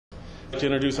I'd like to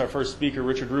introduce our first speaker,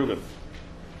 Richard Rubin.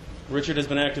 Richard has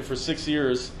been active for 6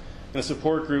 years in a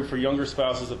support group for younger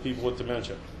spouses of people with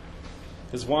dementia.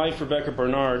 His wife, Rebecca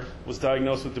Barnard, was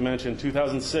diagnosed with dementia in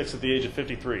 2006 at the age of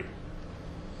 53.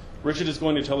 Richard is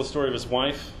going to tell the story of his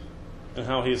wife and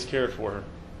how he has cared for her.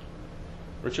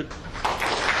 Richard?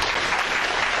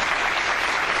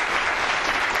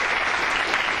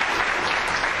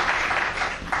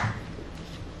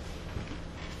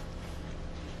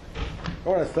 I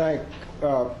want to thank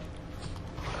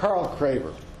Carl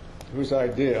Craver, whose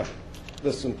idea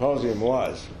this symposium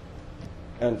was,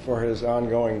 and for his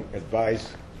ongoing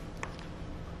advice,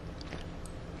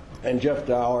 and Jeff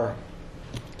Dower,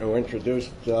 who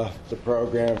introduced the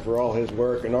program, for all his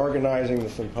work in organizing the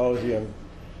symposium,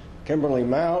 Kimberly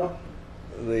Mount,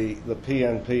 the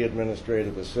PNP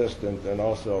administrative assistant, and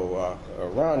also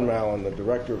Ron Mallon, the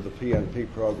director of the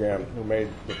PNP program, who made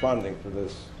the funding for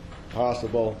this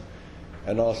possible,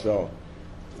 and also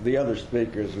the other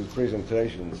speakers whose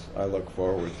presentations I look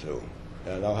forward to.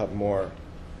 And I'll have more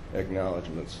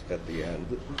acknowledgments at the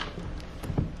end.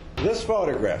 This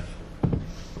photograph,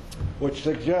 which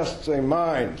suggests a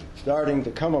mind starting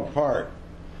to come apart,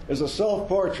 is a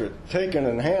self-portrait taken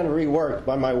and hand reworked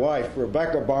by my wife,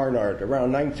 Rebecca Barnard,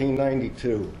 around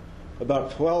 1992,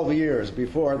 about 12 years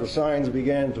before the signs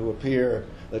began to appear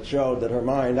that showed that her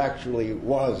mind actually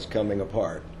was coming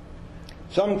apart.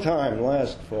 Sometime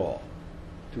last fall,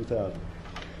 2000,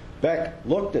 Beck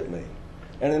looked at me,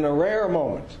 and in a rare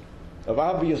moment of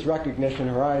obvious recognition,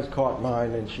 her eyes caught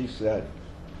mine, and she said,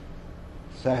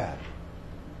 "Sad,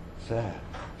 sad,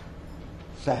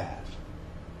 sad."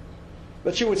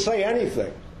 That she would say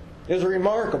anything is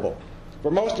remarkable,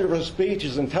 for most of her speech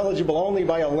is intelligible only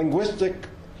by a linguistic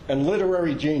and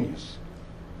literary genius.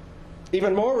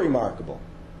 Even more remarkable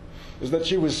is that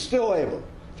she was still able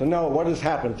to know what has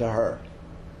happened to her,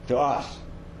 to us,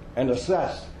 and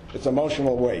assess its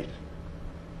emotional weight.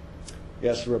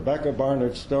 Yes, Rebecca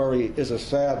Barnard's story is a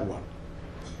sad one,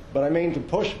 but I mean to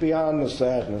push beyond the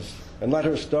sadness and let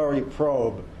her story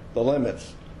probe the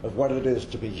limits of what it is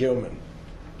to be human.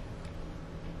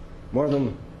 More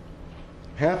than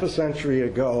half a century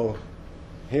ago,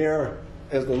 here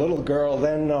is the little girl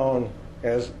then known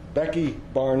as Becky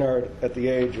Barnard at the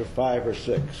age of 5 or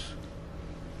 6.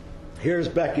 Here's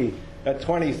Becky at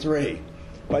 23.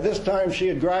 By this time, she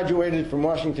had graduated from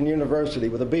Washington University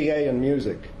with a BA in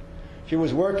music. She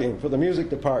was working for the music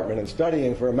department and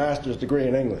studying for a master's degree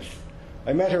in English.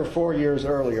 I met her 4 years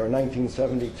earlier, in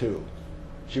 1972.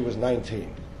 She was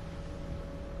 19.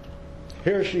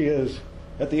 Here she is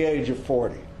at the age of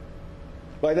 40.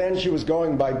 By then, she was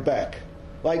going by Beck.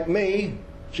 Like me,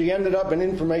 she ended up in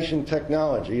information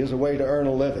technology as a way to earn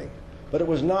a living. But it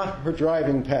was not her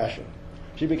driving passion.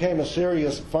 She became a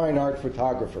serious fine art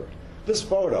photographer. This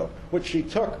photo, which she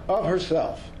took of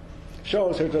herself,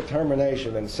 shows her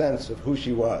determination and sense of who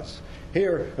she was.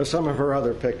 Here are some of her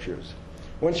other pictures.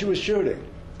 When she was shooting,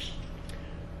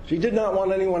 she did not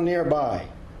want anyone nearby.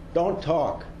 "Don't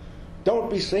talk. Don't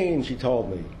be seen," she told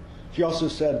me. She also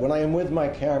said, "When I am with my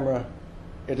camera,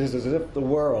 it is as if the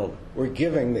world were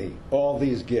giving me all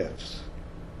these gifts."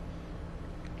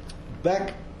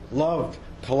 Beck loved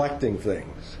collecting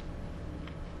things.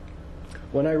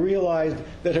 When I realized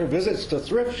that her visits to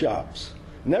thrift shops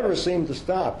never seemed to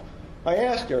stop, I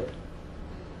asked her,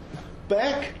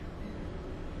 "Beck,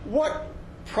 what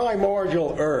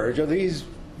primordial urge are these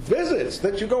visits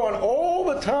that you go on all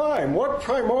the time? What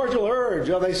primordial urge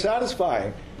are they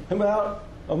satisfying?" And without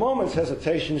a moment's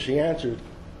hesitation, she answered,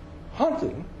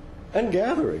 "Hunting and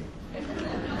gathering."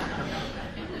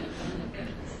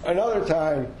 Another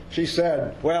time, she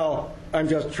said, "Well, I'm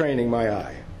just training my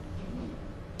eye."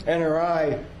 And her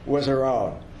eye was her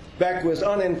own. Beck was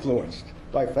uninfluenced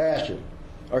by fashion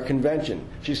or convention.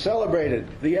 She celebrated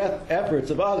the efforts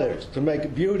of others to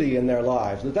make beauty in their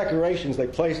lives, the decorations they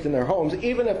placed in their homes.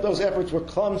 Even if those efforts were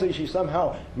clumsy, she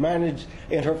somehow managed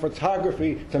in her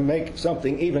photography to make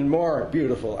something even more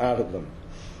beautiful out of them.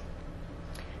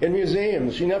 In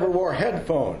museums, she never wore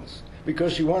headphones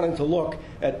because she wanted to look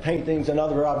at paintings and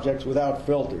other objects without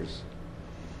filters.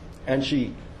 And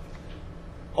she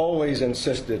always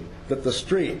insisted that the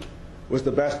street was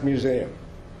the best museum.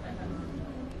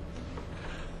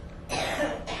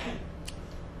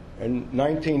 In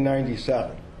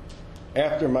 1997,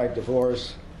 after my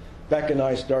divorce, Beck and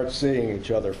I start seeing each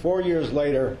other. 4 years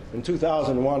later, in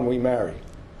 2001, we married.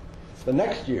 The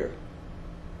next year,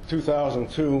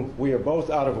 2002, we are both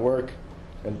out of work,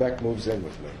 and Beck moves in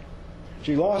with me.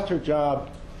 She lost her job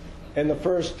in the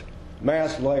first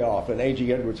mass layoff in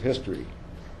A.G. Edwards' history.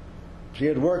 She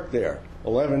had worked there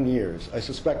 11 years. I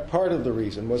suspect part of the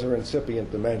reason was her incipient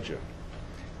dementia.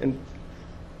 In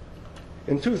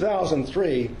In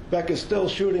 2003, Beck is still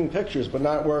shooting pictures but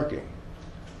not working.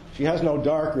 She has no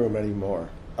darkroom anymore.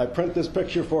 I print this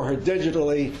picture for her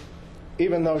digitally,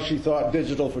 even though she thought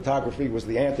digital photography was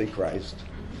the Antichrist.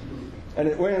 And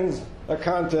it wins a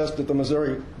contest at the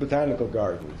Missouri Botanical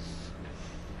Gardens.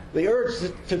 The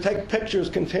urge to take pictures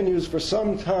continues for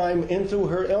some time into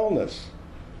her illness.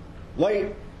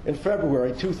 Late in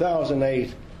February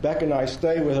 2008, Beck and I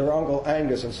stay with her Uncle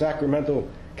Angus in Sacramento,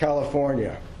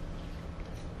 California.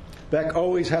 Beck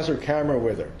always has her camera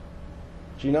with her.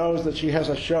 She knows that she has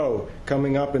a show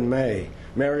coming up in May.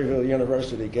 Maryville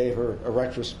University gave her a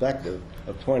retrospective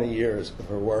of 20 years of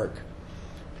her work.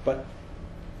 But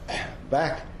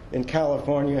back in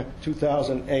California,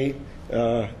 2008,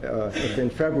 in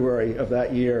February of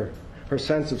that year, her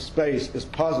sense of space is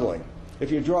puzzling.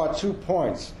 If you draw 2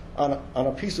 points on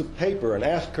a piece of paper and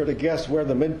ask her to guess where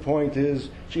the midpoint is,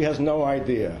 she has no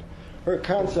idea. Her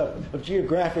concept of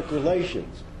geographic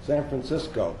relations, San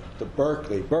Francisco to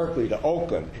Berkeley, Berkeley to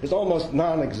Oakland, is almost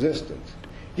non-existent.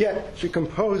 Yet she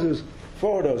composes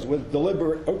photos with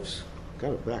deliberate. Oops,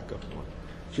 got it back up one.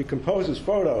 She composes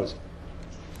photos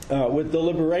with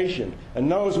deliberation and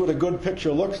knows what a good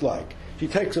picture looks like. She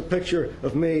takes a picture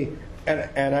of me and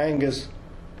Angus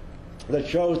that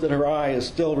shows that her eye is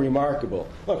still remarkable.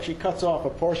 Look, she cuts off a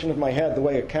portion of my head the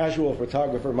way a casual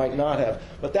photographer might not have.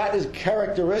 But that is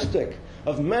characteristic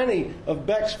of many of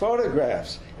Beck's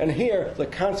photographs. And here, the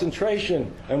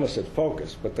concentration, I almost said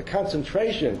focus, but the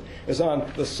concentration is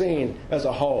on the scene as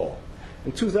a whole.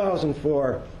 In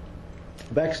 2004,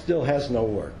 Beck still has no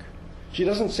work. She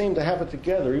doesn't seem to have it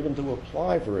together even to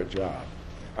apply for a job.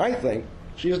 I think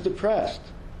she is depressed.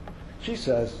 She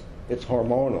says it's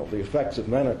hormonal, the effects of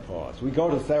menopause. We go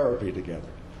to therapy together.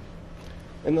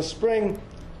 In the spring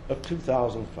of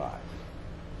 2005,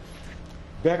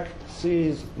 Beck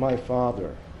sees my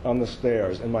father on the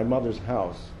stairs in my mother's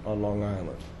house on Long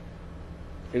Island.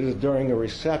 It is during a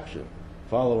reception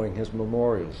following his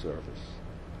memorial service.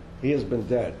 He has been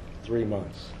dead 3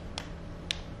 months.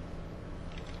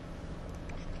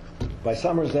 By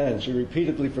summer's end, she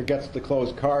repeatedly forgets to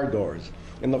close car doors.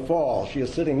 In the fall, she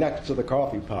is sitting next to the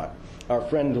coffee pot. Our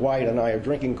friend Dwight and I are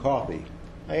drinking coffee.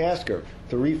 I ask her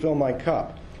to refill my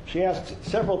cup. She asks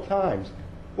several times,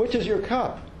 "Which is your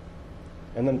cup?"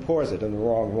 and then pours it in the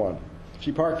wrong one.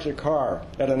 She parks her car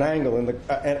at an angle in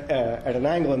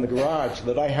the garage so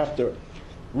that I have to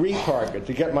repark it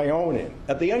to get my own in.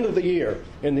 At the end of the year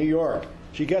in New York,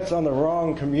 she gets on the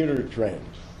wrong commuter train.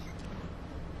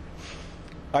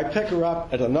 I pick her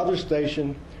up at another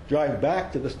station, drive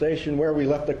back to the station where we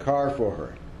left the car for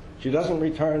her. She doesn't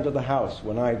return to the house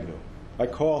when I do. I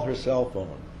call her cell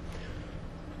phone.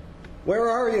 "Where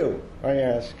are you?" I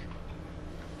ask.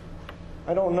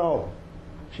 "I don't know."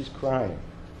 She's crying.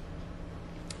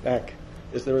 "Beck,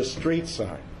 is there a street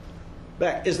sign?"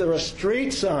 "Beck, is there a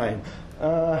street sign?"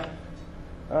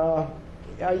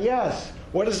 Yes.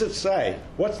 What does it say?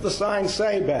 What's the sign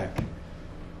say, Beck?"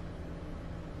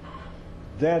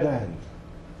 "Dead end."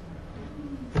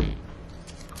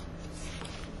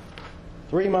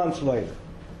 3 months later,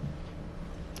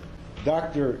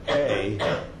 Dr. A,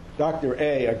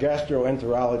 a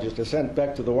gastroenterologist, has sent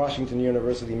Beck to the Washington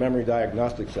University Memory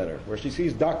Diagnostic Center, where she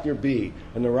sees Dr. B,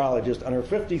 a neurologist, on her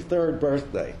 53rd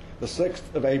birthday, the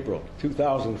 6th of April,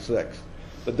 2006.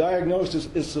 The diagnosis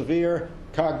is severe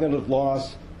cognitive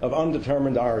loss of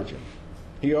undetermined origin.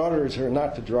 He orders her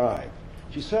not to drive.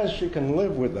 She says she can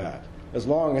live with that as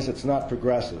long as it's not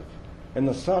progressive. In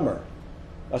the summer,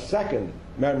 a second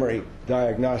Memory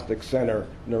Diagnostic Center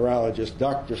neurologist,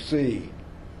 Dr. C,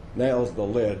 nails the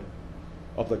lid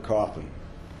of the coffin.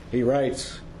 He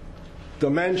writes,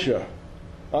 "Dementia,"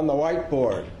 on the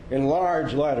whiteboard in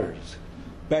large letters.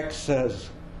 Beck says,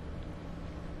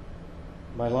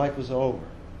 "My life is over."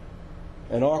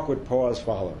 An awkward pause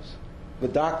follows. The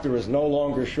doctor is no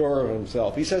longer sure of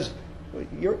himself. He says,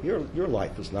 your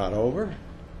life is not over."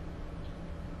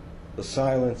 The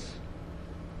silence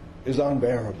is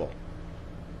unbearable.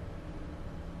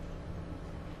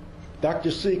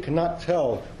 Dr. C cannot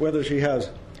tell whether she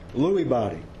has Lewy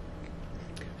body,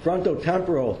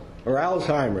 frontotemporal, or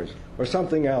Alzheimer's, or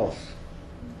something else.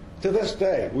 To this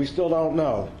day, we still don't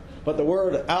know, but the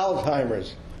word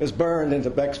Alzheimer's is burned into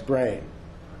Beck's brain.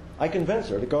 I convince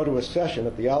her to go to a session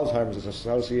at the Alzheimer's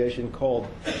Association called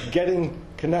Getting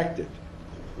Connected.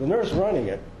 The nurse running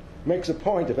it makes a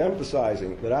point of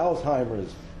emphasizing that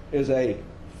Alzheimer's is a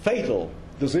fatal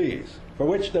disease for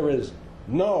which there is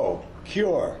no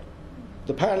cure.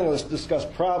 The panelists discuss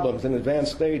problems in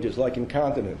advanced stages like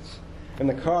incontinence. In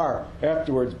the car,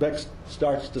 afterwards, Beck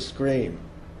starts to scream.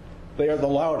 They are the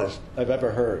loudest I've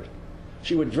ever heard.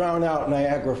 she would drown out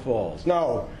Niagara Falls.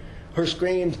 No, her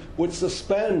screams would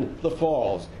suspend the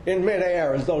falls in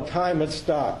midair as though time had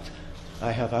stopped.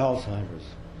 I have Alzheimer's.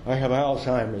 I have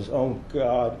Alzheimer's. Oh,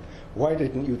 God, why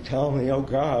didn't you tell me? Oh,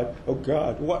 God,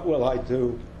 what will I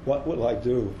do? What will I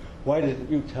do? Why didn't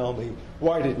you tell me?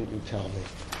 Why didn't you tell me?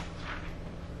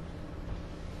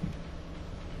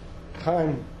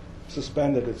 Time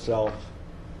suspended itself,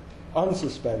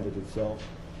 unsuspended itself,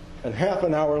 and half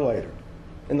an hour later,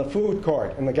 in the food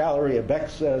court in the Galleria, Beck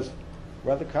says,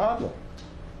 rather calmly,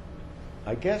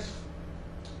 I guess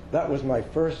that was my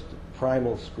first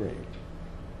primal scream.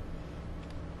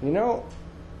 You know,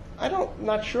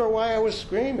 not sure why I was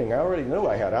screaming. I already knew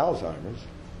I had Alzheimer's.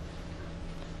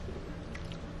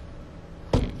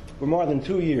 For more than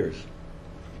 2 years,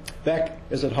 Beck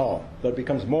is at home, but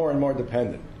becomes more and more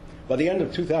dependent. By the end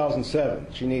of 2007,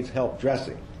 she needs help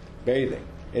dressing, bathing,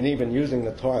 and even using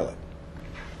the toilet.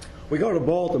 We go to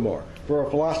Baltimore for a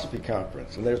philosophy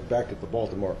conference, and there's Beck at the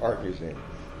Baltimore Art Museum.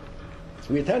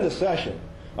 We attend a session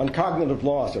on cognitive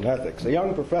loss and ethics. A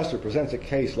young professor presents a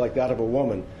case like that of a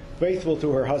woman faithful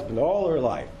to her husband all her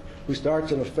life, who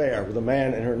starts an affair with a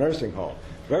man in her nursing home.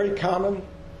 Very common,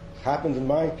 happens in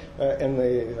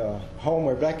the home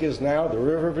where Beck is now, the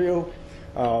Riverview.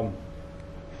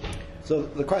 So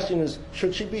the question is,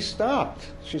 should she be stopped?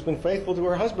 She's been faithful to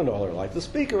her husband all her life. The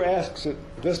speaker asks it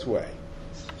this way: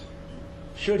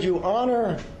 should you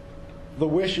honor the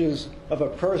wishes of a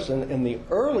person in the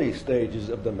early stages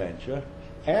of dementia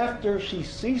after she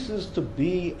ceases to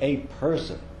be a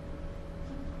person?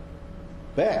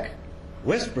 Beck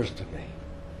whispers to me.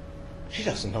 She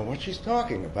doesn't know what she's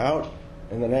talking about,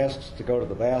 and then asks to go to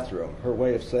the bathroom, her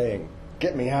way of saying,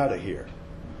 get me out of here.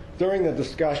 During the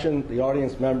discussion, the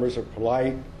audience members are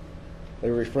polite.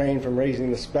 They refrain from raising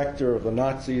the specter of the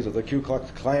Nazis or the Ku Klux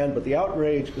Klan, but the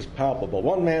outrage is palpable.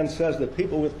 One man says that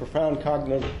people with profound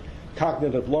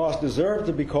cognitive loss deserve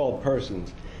to be called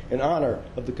persons in honor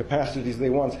of the capacities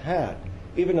they once had,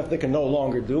 even if they can no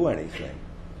longer do anything.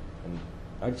 And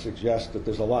I'd suggest that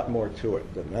there's a lot more to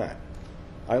it than that.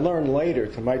 I learned later,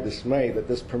 to my dismay, that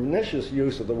this pernicious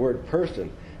use of the word person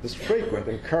is frequent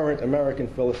in current American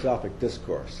philosophic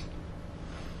discourse.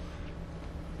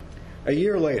 A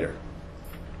year later,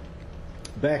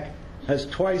 Beck has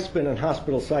twice been in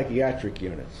hospital psychiatric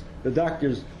units. The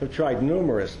doctors have tried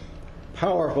numerous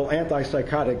powerful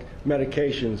antipsychotic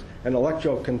medications and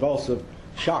electroconvulsive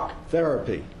shock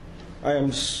therapy. I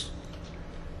am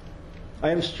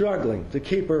struggling to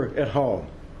keep her at home.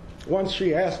 Once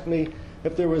she asked me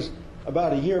if there was,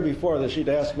 about a year before this, she'd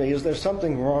asked me, is there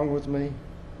something wrong with me?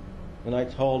 And I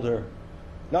told her,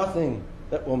 nothing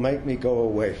that will make me go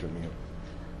away from you.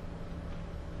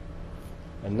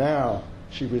 And now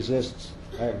she resists.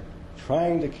 I'm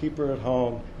trying to keep her at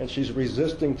home, and she's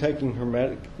resisting taking her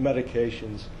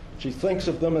medications. She thinks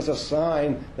of them as a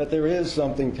sign that there is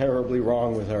something terribly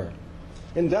wrong with her.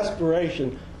 In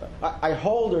desperation, I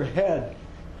hold her head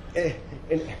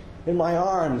in my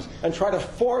arms and try to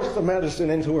force the medicine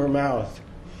into her mouth.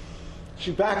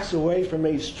 She backs away from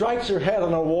me, strikes her head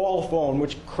on a wall phone,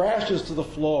 which crashes to the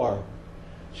floor.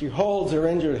 She holds her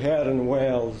injured head and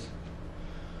wails,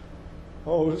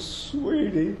 "Oh,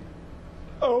 sweetie,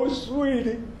 oh,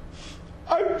 sweetie,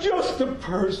 I'm just a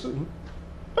person.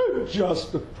 I'm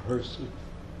just a person."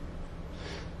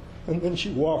 And then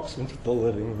she walks into the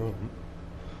living room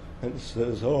and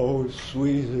says, "Oh,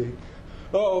 sweetie,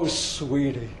 oh,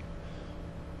 sweetie,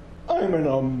 I'm in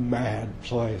a mad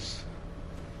place."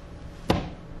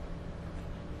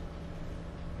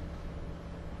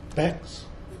 Beck's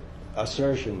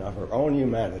assertion of her own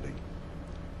humanity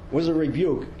was a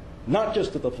rebuke, not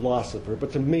just to the philosopher,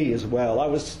 but to me as well. I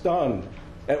was stunned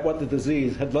at what the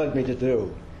disease had led me to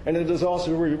do. And it is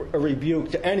also a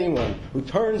rebuke to anyone who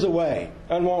turns away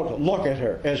and won't look at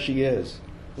her as she is,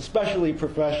 especially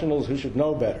professionals who should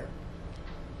know better.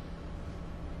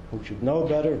 Who should know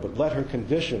better, but let her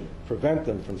condition prevent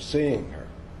them from seeing her.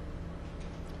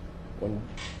 When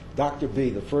Dr. B,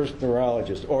 the first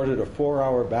neurologist, ordered a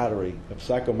 4-hour battery of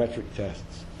psychometric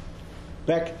tests,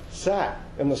 Beck sat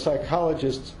in the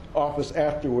psychologist's office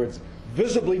afterwards,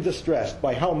 visibly distressed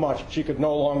by how much she could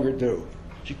no longer do.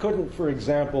 She couldn't, for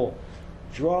example,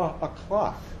 draw a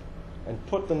clock and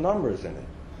put the numbers in it.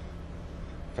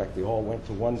 In fact, they all went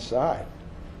to one side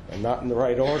and not in the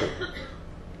right order.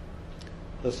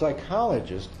 The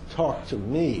psychologist talked to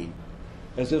me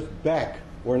as if Beck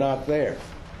were not there.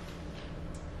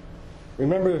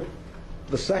 Remember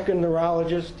the second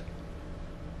neurologist?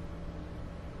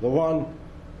 The one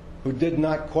who did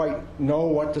not quite know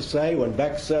what to say when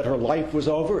Beck said her life was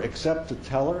over, except to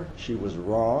tell her she was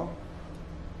wrong?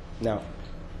 Now,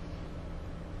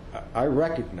 I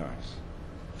recognize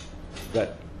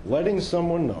that letting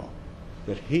someone know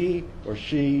that he or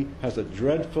she has a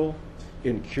dreadful,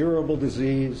 incurable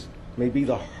disease may be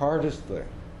the hardest thing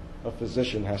a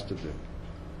physician has to do.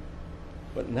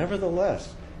 But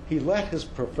nevertheless, he let his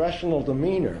professional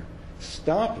demeanor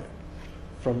stop him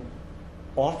from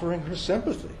offering her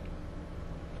sympathy.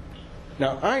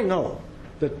 Now, I know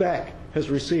that Beck has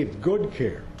received good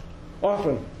care,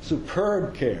 often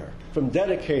superb care, from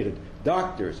dedicated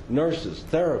doctors, nurses,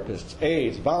 therapists,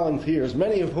 aides, volunteers,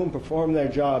 many of whom perform their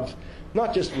jobs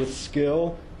not just with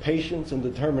skill, patience, and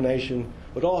determination,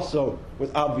 but also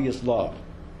with obvious love.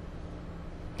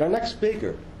 Our next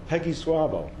speaker, Peggy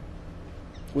Swabo,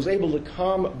 was able to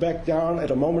calm Beck down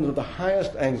at a moment of the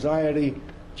highest anxiety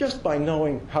just by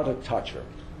knowing how to touch her.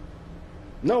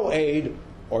 No aide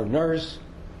or nurse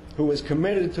who is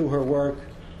committed to her work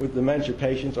with dementia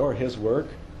patients or his work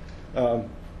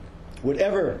would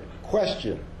ever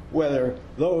question whether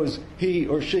those he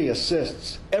or she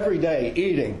assists every day,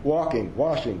 eating, walking,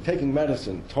 washing, taking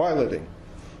medicine, toileting,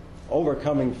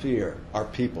 overcoming fear, are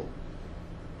people.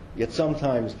 Yet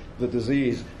sometimes the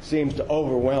disease seems to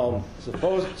overwhelm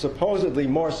supposedly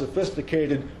more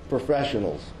sophisticated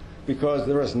professionals because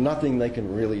there is nothing they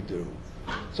can really do.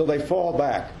 So they fall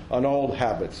back on old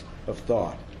habits of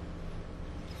thought.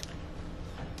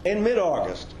 In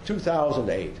mid-August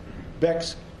 2008,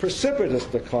 Beck's precipitous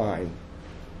decline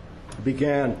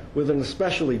began with an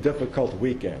especially difficult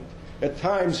weekend. At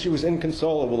times she was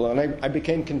inconsolable, and I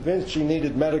became convinced she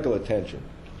needed medical attention.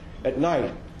 At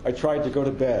night, I tried to go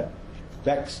to bed.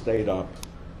 Beck stayed up.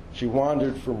 She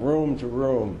wandered from room to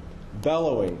room,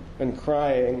 bellowing and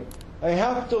crying, "I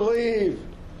have to leave.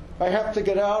 I have to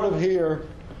get out of here.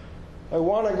 I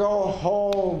want to go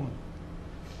home.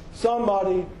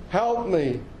 Somebody help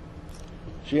me."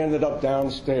 She ended up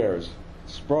downstairs,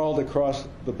 sprawled across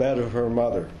the bed of her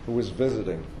mother, who was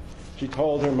visiting. She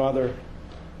told her mother,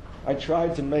 "I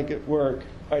tried to make it work.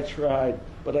 I tried,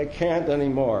 but I can't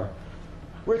anymore.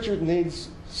 Richard needs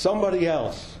somebody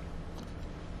else."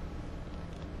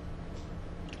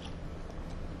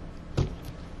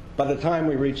 By the time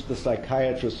we reached the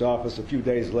psychiatrist's office a few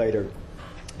days later,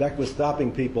 Beck was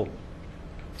stopping people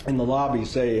in the lobby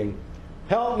saying,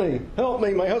 help me,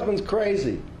 my husband's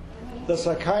crazy." The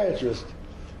psychiatrist,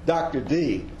 Dr.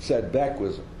 D, said Beck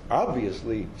was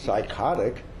obviously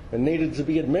psychotic and needed to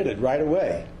be admitted right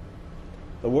away.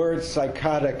 The word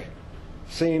psychotic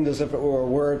seemed as if it were a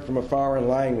word from a foreign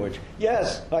language.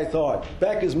 Yes, I thought,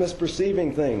 Beck is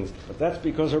misperceiving things, but that's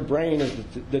because her brain is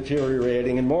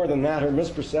deteriorating, and more than that, her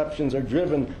misperceptions are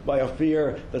driven by a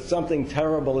fear that something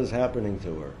terrible is happening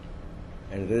to her.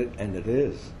 And it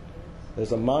is.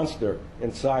 There's a monster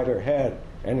inside her head,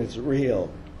 and it's real.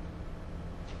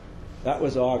 That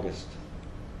was August.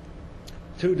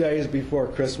 2 days before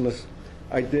Christmas,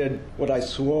 I did what I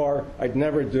swore I'd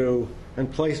never do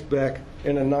and placed Beck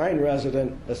in a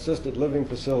 9-resident assisted living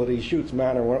facility, Chutes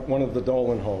Manor, one of the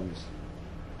Dolan homes.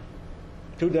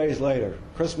 2 days later,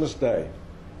 Christmas Day,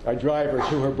 I drive her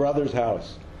to her brother's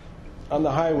house. On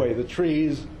the highway, the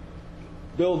trees,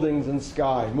 buildings, and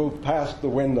sky move past the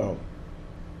window.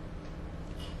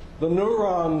 "The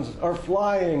neurons are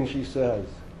flying," she says.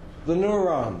 "The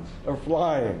neurons are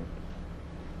flying."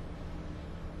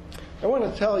 I want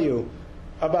to tell you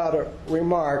about a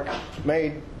remark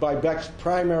made by Beck's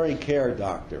primary care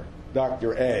doctor,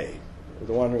 Dr. A,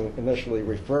 the one who initially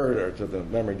referred her to the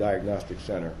Memory Diagnostic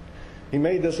Center. He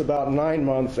made this about 9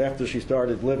 months after she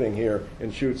started living here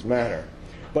in Chutes Manor.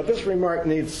 But this remark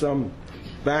needs some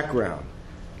background.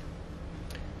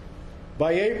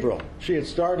 By April, she had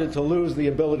started to lose the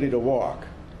ability to walk.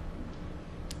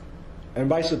 And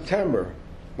by September,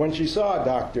 when she saw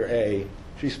Dr. A,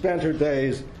 she spent her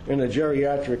days in a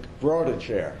geriatric Broda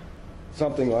chair,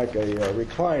 something like a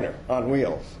recliner on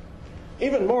wheels.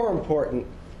 Even more important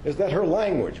is that her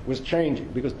language was changing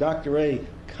because Dr. A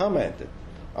commented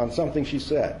on something she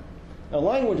said. Now,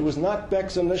 language was not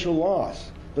Beck's initial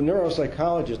loss. The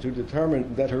neuropsychologist who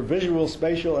determined that her visual,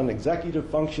 spatial, and executive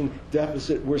function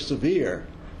deficit were severe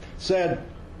said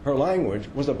her language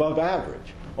was above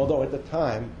average, although at the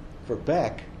time, for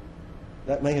Beck,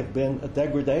 that may have been a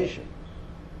degradation.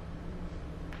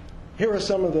 Here are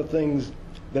some of the things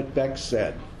that Beck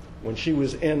said when she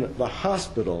was in the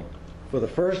hospital for the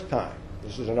first time.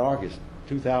 This is in August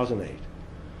 2008.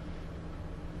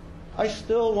 "I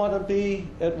still want to be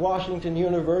at Washington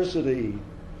University,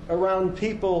 around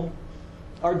people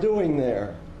are doing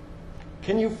there.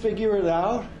 Can you figure it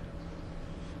out?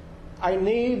 I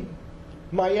need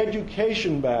my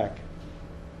education back."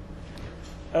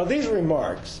 Now, these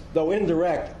remarks, though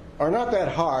indirect, are not that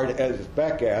hard, as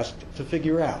Beck asked, to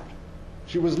figure out.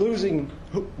 She was losing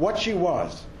what she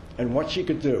was and what she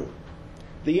could do.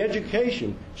 The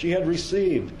education she had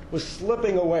received was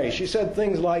slipping away. She said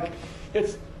things like,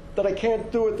 "It's that I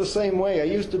can't do it the same way I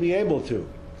used to be able to."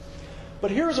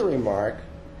 But here's a remark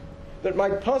that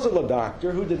might puzzle a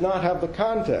doctor who did not have the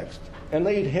context and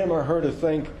lead him or her to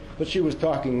think that she was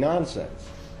talking nonsense.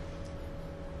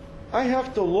 I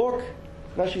have to look,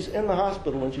 now she's in the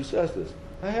hospital when she says this,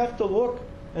 I have to look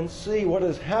and see what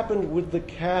has happened with the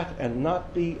cat and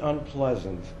not be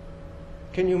unpleasant.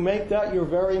 Can you make that your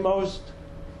very most?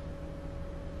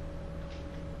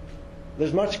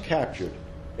 There's much captured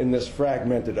in this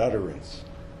fragmented utterance.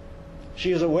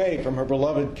 She is away from her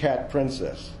beloved cat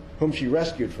Princess, whom she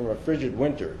rescued from a frigid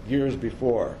winter years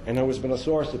before, and who has been a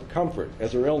source of comfort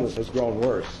as her illness has grown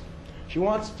worse. She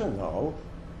wants to know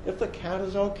if the cat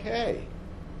is okay.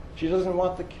 She doesn't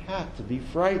want the cat to be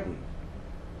frightened.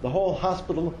 The whole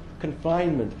hospital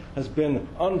confinement has been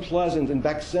unpleasant, and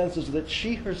Beck senses that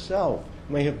she herself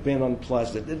may have been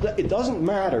unpleasant. It doesn't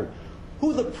matter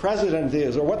who the president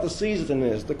is or what the season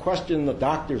is, the question the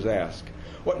doctors ask.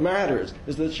 What matters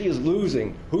is that she is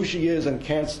losing who she is and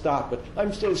can't stop it.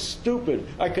 I'm so stupid,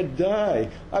 I could die.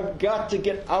 I've got to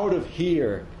get out of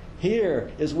here. Here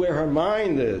is where her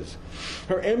mind is.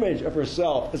 Her image of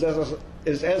herself is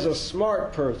as a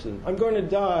smart person. I'm going to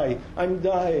die. I'm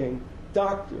dying.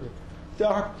 Doctor,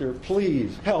 doctor,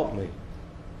 please help me.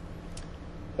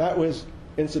 That was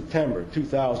in September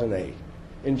 2008.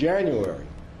 In January,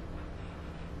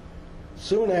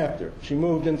 soon after she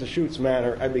moved into Schutz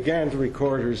Manor, I began to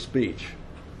record her speech.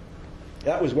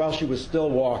 That was while she was still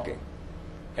walking.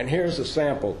 And here's a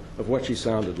sample of what she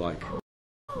sounded like.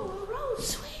 Oh,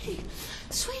 Rose,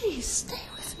 sweetie, stay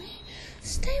with me.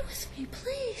 Stay with me,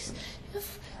 please.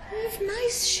 You have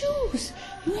nice shoes.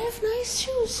 You have nice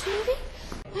shoes, sweetie.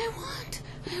 I want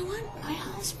my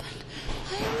husband.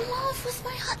 I am in love with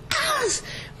my husband.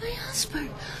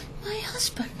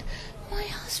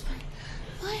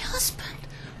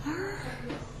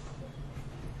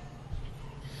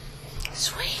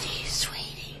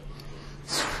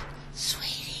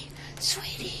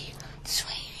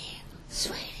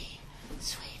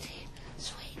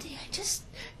 Sweetie, I just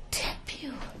tip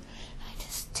you.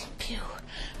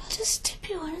 I'll just tip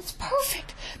you and it's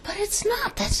perfect. But it's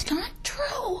not. That's not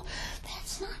true.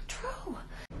 That's not true.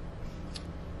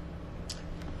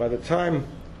 By the time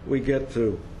we get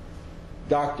to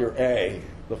Dr. A,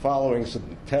 the following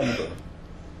September,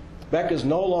 Beck is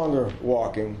no longer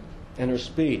walking, and her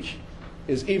speech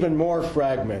is even more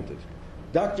fragmented.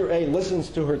 Dr. A listens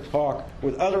to her talk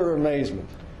with utter amazement.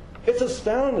 It's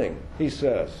astounding, he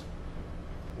says,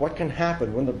 what can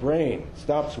happen when the brain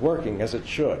stops working as it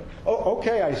should. Oh,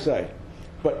 okay, I say.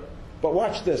 But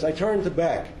watch this. I turn to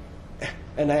Beck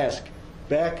and ask,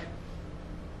 Beck,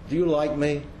 do you like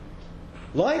me?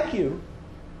 Like you?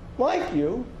 Like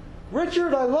you?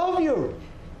 Richard, I love you.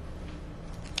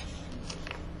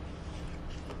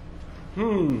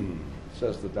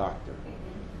 Says the doctor.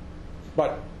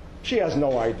 But she has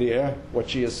no idea what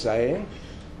she is saying.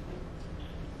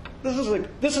 This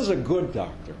is a good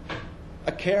doctor,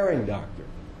 a caring doctor,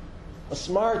 a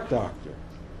smart doctor.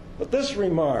 But this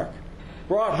remark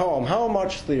brought home how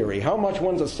much theory, how much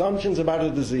one's assumptions about a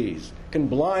disease can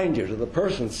blind you to the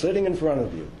person sitting in front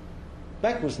of you.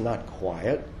 Beck was not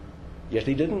quiet, yet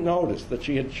he didn't notice that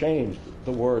she had changed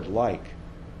the word like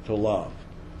to love.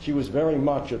 She was very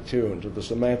much attuned to the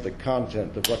semantic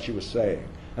content of what she was saying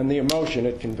and the emotion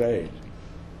it conveyed.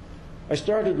 I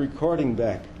started recording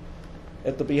Beck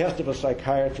at the behest of a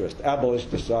psychiatrist, Abelish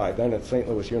Desai, then at St.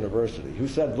 Louis University, who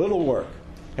said little work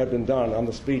had been done on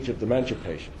the speech of dementia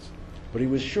patients. But he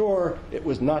was sure it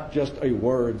was not just a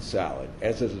word salad,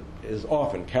 as is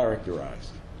often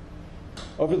characterized.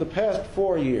 Over the past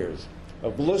 4 years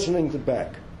of listening to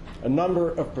Beck, a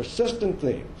number of persistent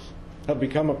themes have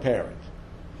become apparent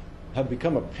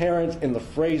in the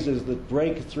phrases that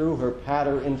break through her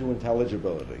patter into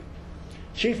intelligibility.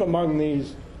 Chief among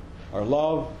these are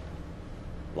love,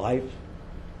 life,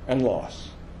 and loss.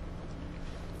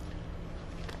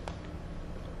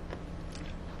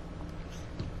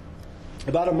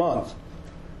 About a month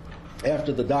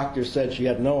after the doctor said she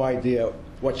had no idea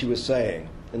what she was saying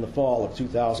in the fall of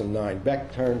 2009,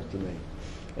 Beck turns to me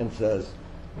and says,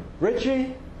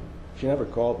 Richie, she never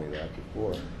called me that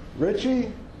before,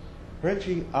 Richie,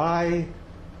 I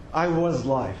was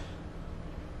life.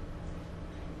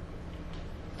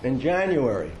 In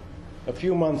January, a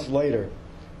few months later,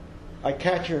 I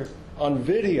catch her on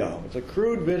video. It's a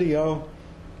crude video.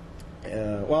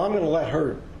 Well, I'm going to let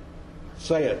her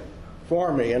say it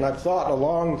for me, and I've thought a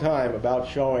long time about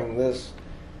showing this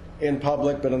in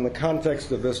public, but in the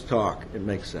context of this talk, it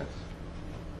makes sense.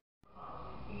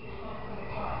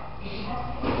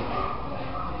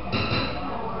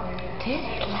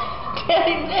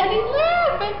 Daddy,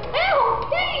 laugh and tell,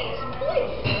 please,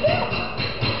 laugh.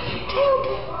 Tell,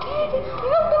 Daddy,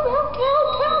 tell.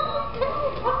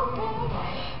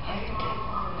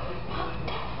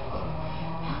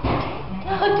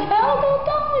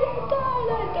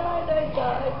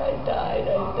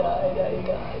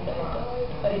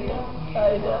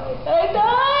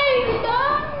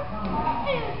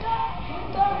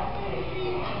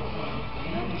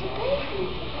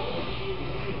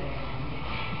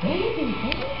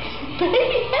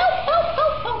 Baby, help.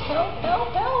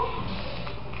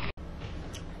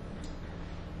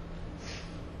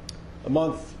 A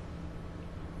month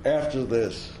after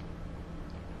this,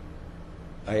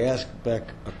 I asked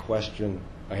Beck a question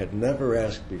I had never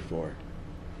asked before.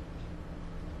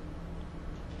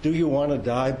 Do you want to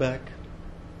die, Beck?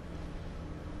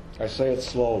 I say it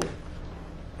slowly,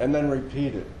 and then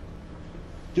repeat it.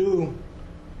 Do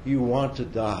you want to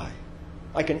die?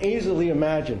 I can easily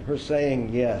imagine her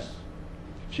saying yes.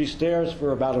 She stares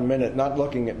for about a minute, not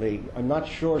looking at me. I'm not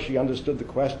sure she understood the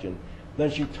question. Then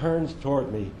she turns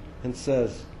toward me and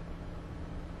says,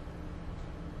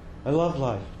 I love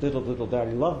life, diddle, diddle,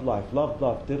 daddy. Love life, love,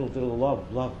 diddle, diddle, love.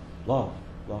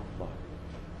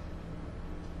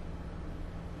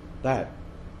 That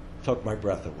took my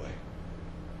breath away.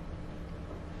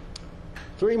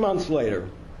 3 months later,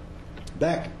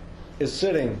 Beck is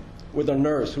sitting with a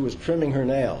nurse who is trimming her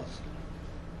nails.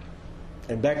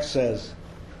 And Beck says,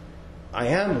 I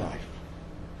am life.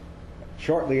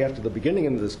 Shortly after the beginning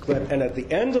of this clip, and at the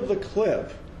end of the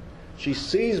clip, she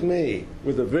sees me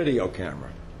with a video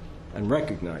camera and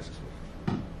recognizes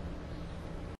me.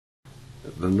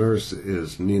 The nurse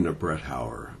is Nina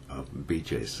Bretthauer of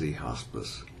BJC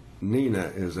Hospice.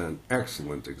 Nina is an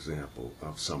excellent example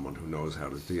of someone who knows how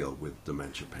to deal with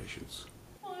dementia patients.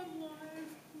 You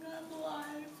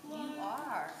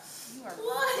are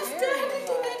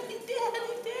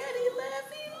Daddy,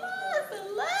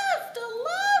 laugh,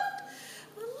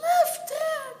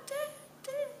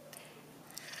 Dad.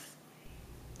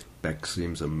 Beck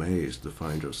seems amazed to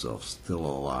find herself still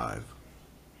alive.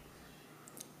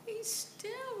 I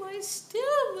still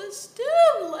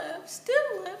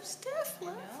laugh.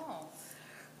 No.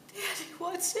 Daddy,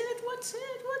 what's it?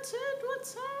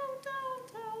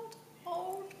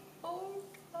 Hold.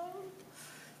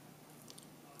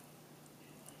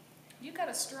 You got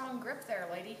a strong grip there,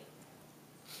 lady.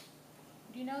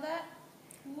 Do you know that?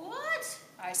 What?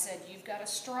 I said you've got a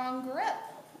strong grip.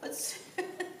 What's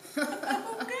Okay?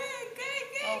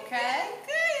 Okay.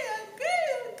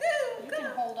 You can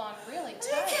hold on really tight.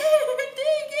 Daddy,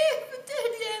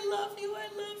 I love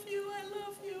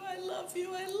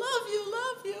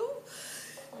you.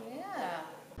 Yeah.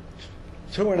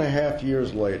 2.5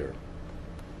 years later,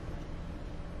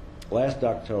 last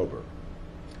October,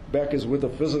 Beck is with a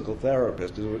physical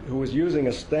therapist who is using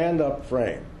a stand-up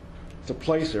frame to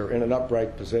place her in an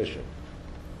upright position.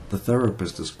 The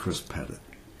therapist is Chris Pettit.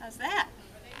 How's that?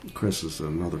 Chris is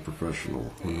another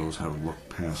professional who knows how to look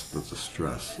past the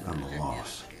distress and the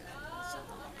loss.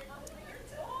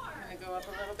 I'm going to go up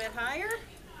a little bit higher.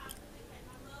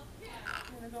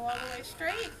 I'm going to go all the way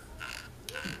straight.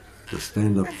 The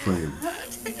stand-up frame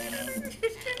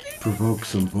provokes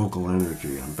some vocal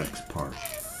energy on Beck's part.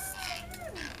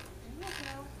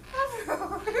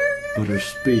 But her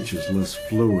speech is less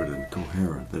fluid and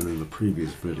coherent than in the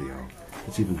previous video.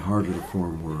 It's even harder to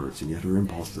form words, and yet her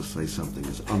impulse to say something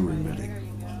is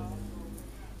unremitting.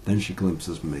 Then she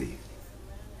glimpses me.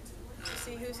 Did you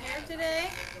see who's here today?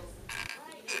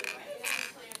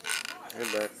 Hey,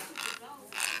 Beck.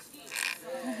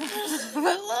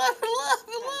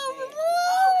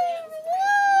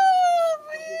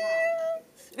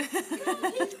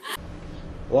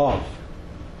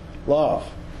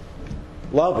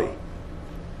 Lovey.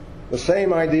 The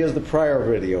same idea as the prior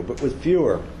video, but with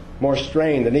fewer, more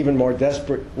strained, and even more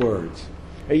desperate words.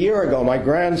 A year ago, my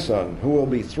grandson, who will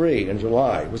be 3 in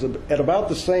July, was at about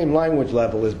the same language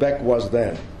level as Beck was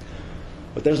then.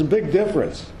 But there's a big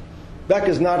difference. Beck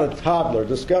is not a toddler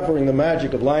discovering the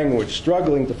magic of language,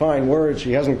 struggling to find words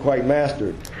she hasn't quite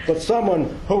mastered, but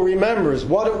someone who remembers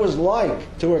what it was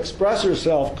like to express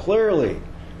herself clearly.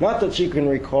 Not that she can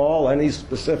recall any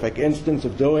specific instance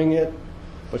of doing it,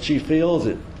 but she feels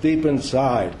it deep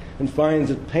inside and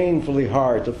finds it painfully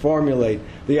hard to formulate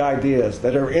the ideas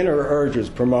that her inner urges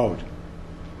promote.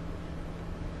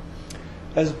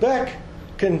 As Beck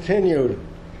continued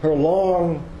her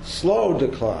long, slow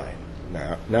decline,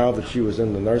 now that she was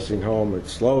in the nursing home, it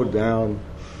slowed down,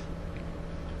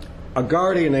 a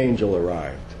guardian angel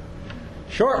arrived.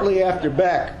 Shortly after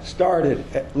Beck started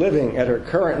living at her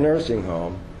current nursing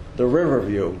home, the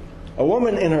Riverview, A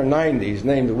woman in her 90s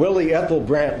named Willie Ethel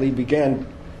Brantley began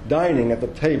dining at the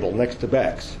table next to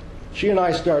Beck's. She and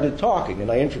I started talking, and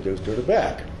I introduced her to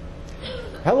Beck.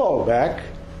 "Hello, Beck,"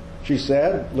 she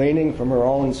said, leaning from her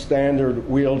own standard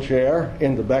wheelchair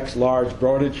into Beck's large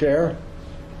Broda chair.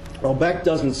 "Well, Beck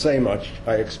doesn't say much,"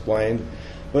 I explained,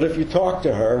 "but if you talk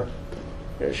to her,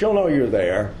 she'll know you're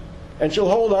there, and she'll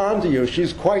hold on to you.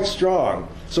 She's quite strong.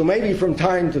 So maybe from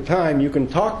time to time you can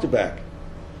talk to Beck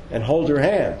and hold her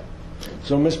hand."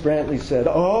 So Miss Brantley said,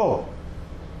 "Oh,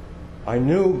 I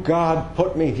knew God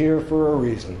put me here for a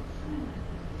reason."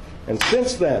 And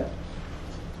since then,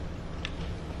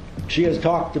 she has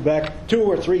talked to Beck 2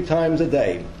 or 3 times a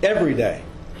day, every day.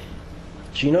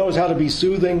 She knows how to be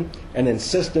soothing and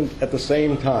insistent at the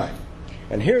same time.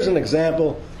 And here's an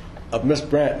example of Miss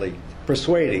Brantley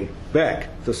persuading Beck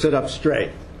to sit up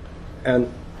straight. And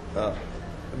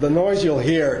the noise you'll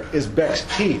hear is Beck's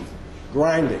teeth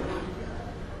grinding.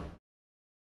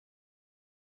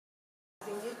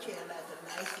 In your chair like a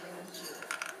nice little chair.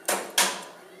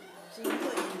 See, you are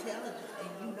intelligent and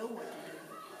you know what to do.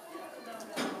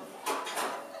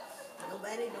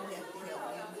 Nobody don't have to help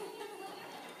you.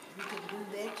 You can do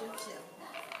that yourself.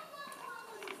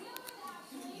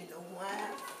 You know why?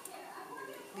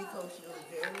 Because you're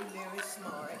very, very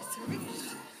smart.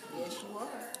 Yes, you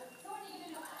are.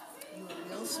 You're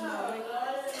real smart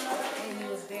and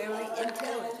you're very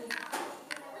intelligent.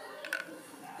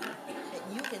 And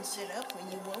you can sit up when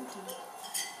you want to.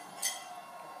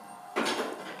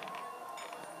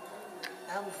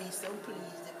 I would be so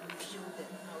pleased if you showed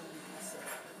them how you be set up.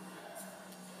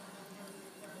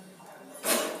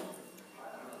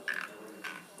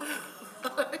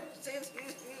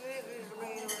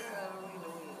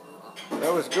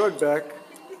 That was good, Beck.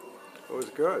 It was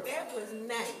good. That was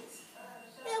nice.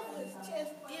 That was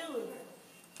just beautiful.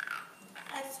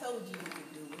 I told you you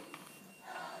could do it.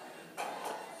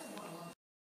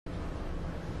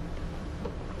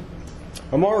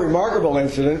 A more remarkable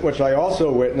incident, which I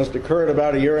also witnessed, occurred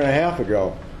about 1.5 years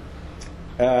ago.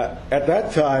 At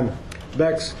that time,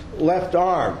 Beck's left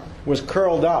arm was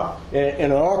curled up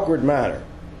in an awkward manner.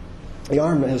 The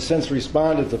arm has since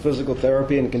responded to physical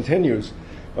therapy and continues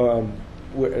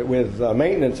with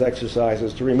maintenance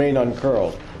exercises to remain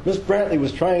uncurled. Miss Brantley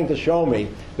was trying to show me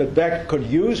that Beck could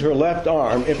use her left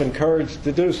arm if encouraged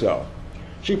to do so.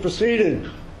 She proceeded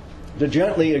to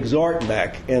gently exhort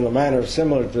Beck in a manner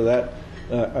similar to that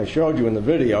I showed you in the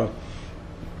video.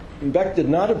 Beck did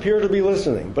not appear to be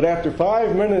listening, but after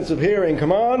 5 minutes of hearing,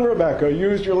 "Come on, Rebecca,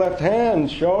 use your left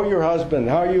hand, show your husband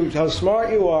how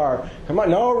smart you are. Come on,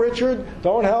 no, Richard,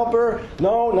 don't help her.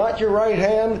 No, not your right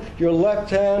hand, your left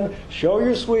hand. Show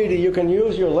your sweetie you can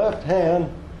use your left hand."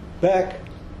 Beck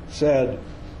said,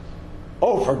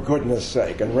 "Oh, for goodness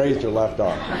sake," and raised her left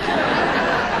arm.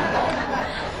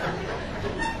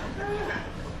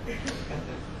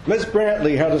 Miss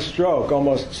Brantley had a stroke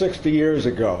almost 60 years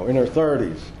ago, in her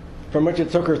 30s, from which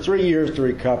it took her 3 years to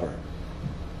recover.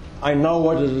 "I know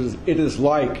what it is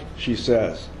like," she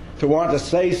says, "to want to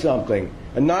say something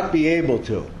and not be able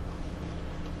to."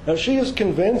 Now, she is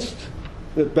convinced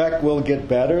that Beck will get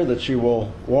better, that she will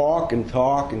walk and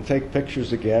talk and take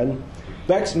pictures again.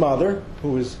 Beck's mother,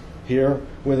 who is here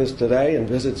with us today and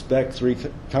visits Beck 3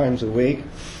 times a week,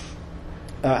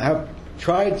 have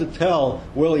tried to tell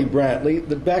Willie Brantley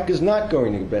that Beck is not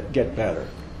going to get better.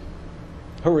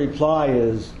 Her reply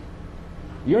is,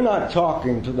 "You're not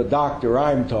talking to the doctor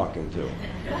I'm talking to."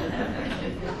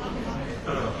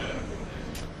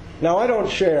 Now, I don't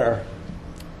share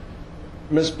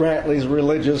Miss Brantley's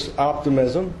religious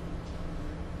optimism,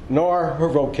 nor her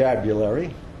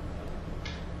vocabulary,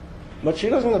 but she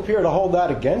doesn't appear to hold that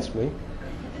against me.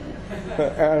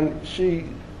 And she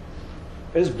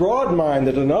is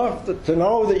broad-minded enough to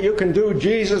know that you can do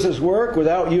Jesus' work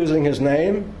without using his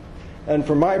name. And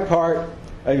for my part,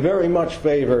 I very much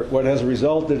favor what has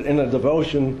resulted in a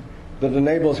devotion that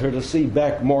enables her to see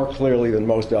Beck more clearly than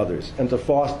most others and to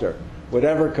foster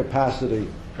whatever capacity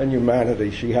and humanity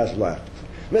she has left.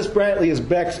 Miss Brantley is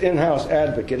Beck's in-house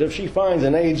advocate. If she finds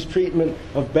an AIDS treatment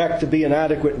of Beck to be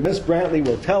inadequate, Miss Brantley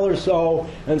will tell her so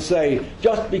and say,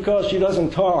 "Just because she doesn't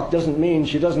talk doesn't mean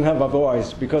she doesn't have a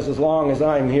voice, because as long as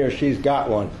I'm here, she's got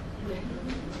one."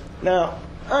 Now,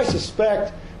 I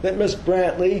suspect that Miss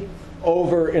Brantley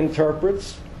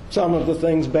overinterprets some of the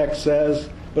things Beck says,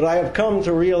 but I have come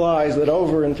to realize that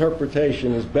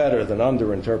overinterpretation is better than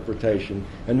underinterpretation.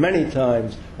 And many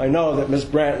times I know that Miss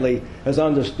Brantley has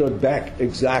understood Beck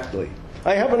exactly.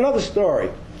 I have another story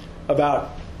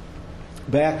about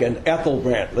Beck and Ethel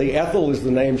Brantley. Ethel is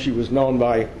the name she was known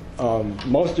by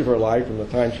most of her life from the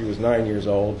time she was 9 years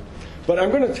old. But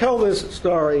I'm going to tell this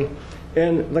story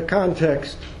in the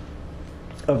context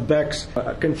of Beck's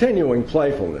continuing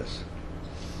playfulness.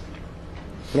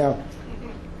 Now,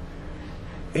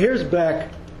 here's Beck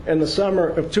in the summer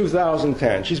of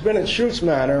 2010. She's been at Schutz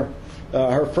Manor,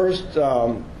 her first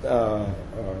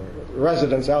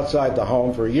residence outside the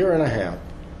home, for a year and a half.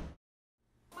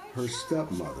 Her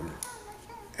stepmother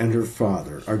and her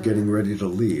father are getting ready to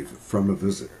leave from a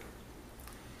visit.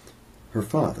 Her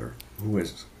father, who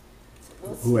has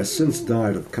since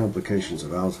died of complications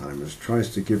of Alzheimer's, tries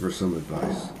to give her some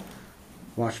advice.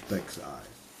 Watch Beck's eyes.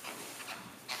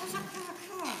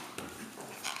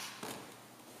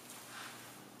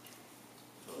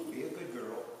 Be a good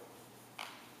girl.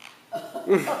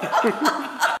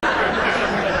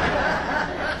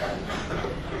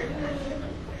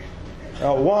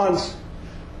 Once,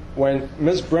 when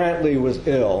Miss Brantley was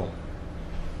ill,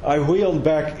 I wheeled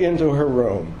Beck into her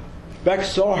room. Beck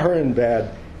saw her in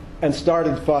bed and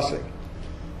started fussing.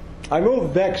 I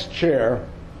moved Beck's chair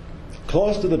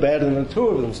close to the bed, and the two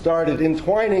of them started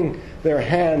entwining their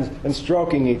hands and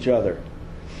stroking each other.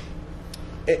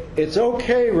 "It's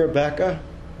okay, Rebecca,"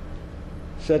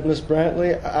 said Miss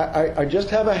Brantley. I just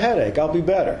have a headache. I'll be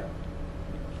better."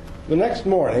 The next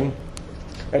morning,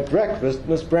 at breakfast,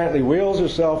 Miss Brantley wheels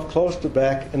herself close to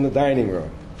Beck in the dining room.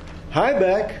 "Hi,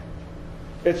 Beck.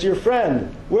 It's your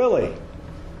friend, Willie."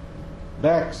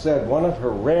 Beck said one of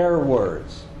her rare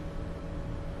words.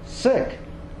 "Sick?"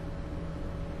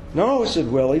 "No,"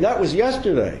 said Willie, "that was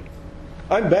yesterday.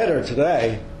 I'm better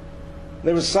today."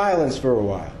 There was silence for a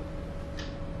while.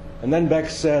 And then Beck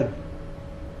said,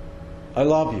 "I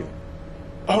love you."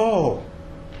 "Oh,"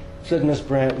 said Miss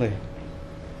Brantley,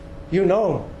 "you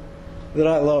know that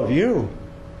I love you,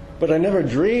 but I never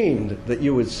dreamed that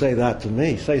you would say that to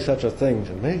me, say such a thing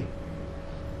to me."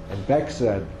 And Beck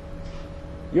said,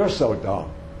 "You're so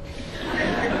dumb."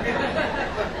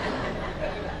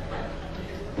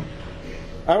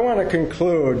 I want to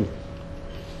conclude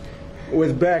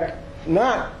with Beck,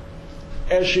 not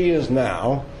as she is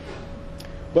now,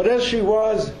 but as she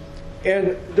was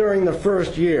during the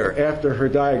first year after her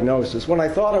diagnosis, when I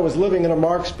thought I was living in a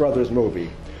Marx Brothers movie,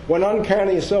 when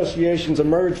uncanny associations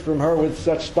emerged from her with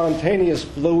such spontaneous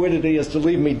fluidity as to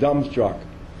leave me dumbstruck.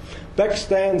 Beck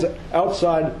stands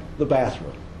outside the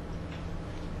bathroom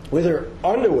with her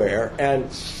underwear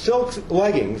and silk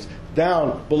leggings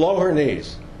down below her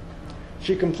knees.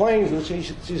 She complains that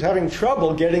she's having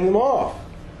trouble getting them off.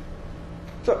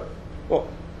 So, well,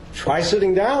 try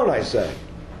sitting down, I say.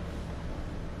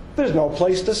 There's no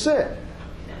place to sit.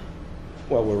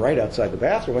 Well, we're right outside the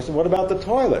bathroom. I said, what about the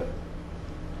toilet?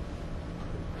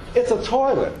 It's a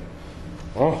toilet.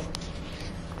 Oh,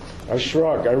 I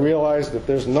shrug. I realize that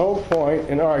there's no point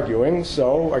in arguing,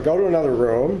 so I go to another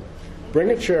room, bring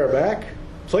a chair back,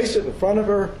 place it in front of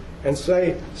her, and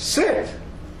say, "Sit!"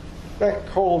 Beck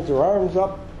holds her arms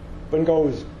up and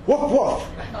goes, "Woof, woof."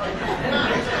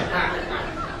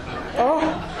 Oh,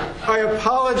 I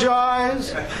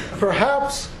apologize.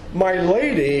 Perhaps my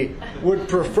lady would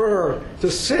prefer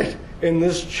to sit in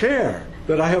this chair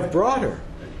that I have brought her.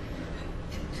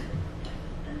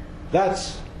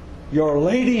 "That's your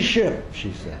ladyship,"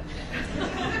 she said,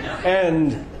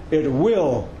 "and it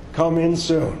will come in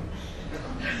soon."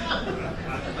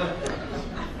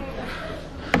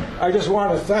 I just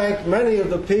want to thank many of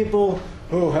the people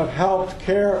who have helped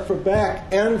care for Beck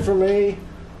and for me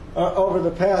over the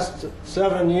past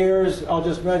 7 years. I'll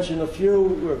just mention a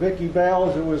few. Vicki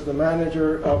Bales, who was the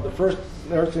manager of the first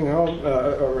nursing home,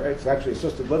 or it's actually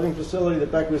assisted living facility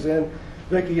that Beck was in.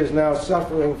 Vicki is now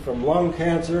suffering from lung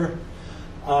cancer.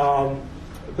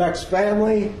 Beck's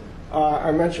family,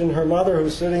 I mentioned her mother,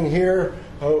 who's sitting here,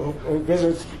 who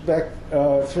visits Beck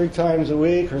 3 times a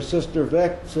week. Her sister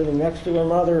Vic, sitting next to her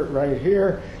mother right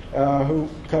here, who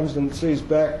comes and sees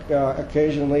Beck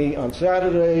occasionally on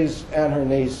Saturdays, and her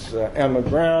niece Emma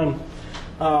Brown.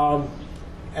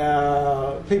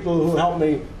 People who helped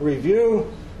me review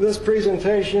this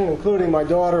presentation, including my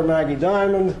daughter Maggie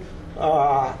Diamond,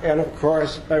 and of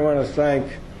course I want to thank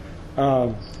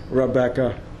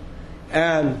Rebecca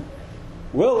and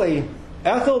Willie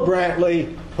Ethel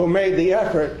Brantley, who made the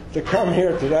effort to come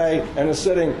here today and is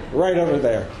sitting right over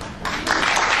there.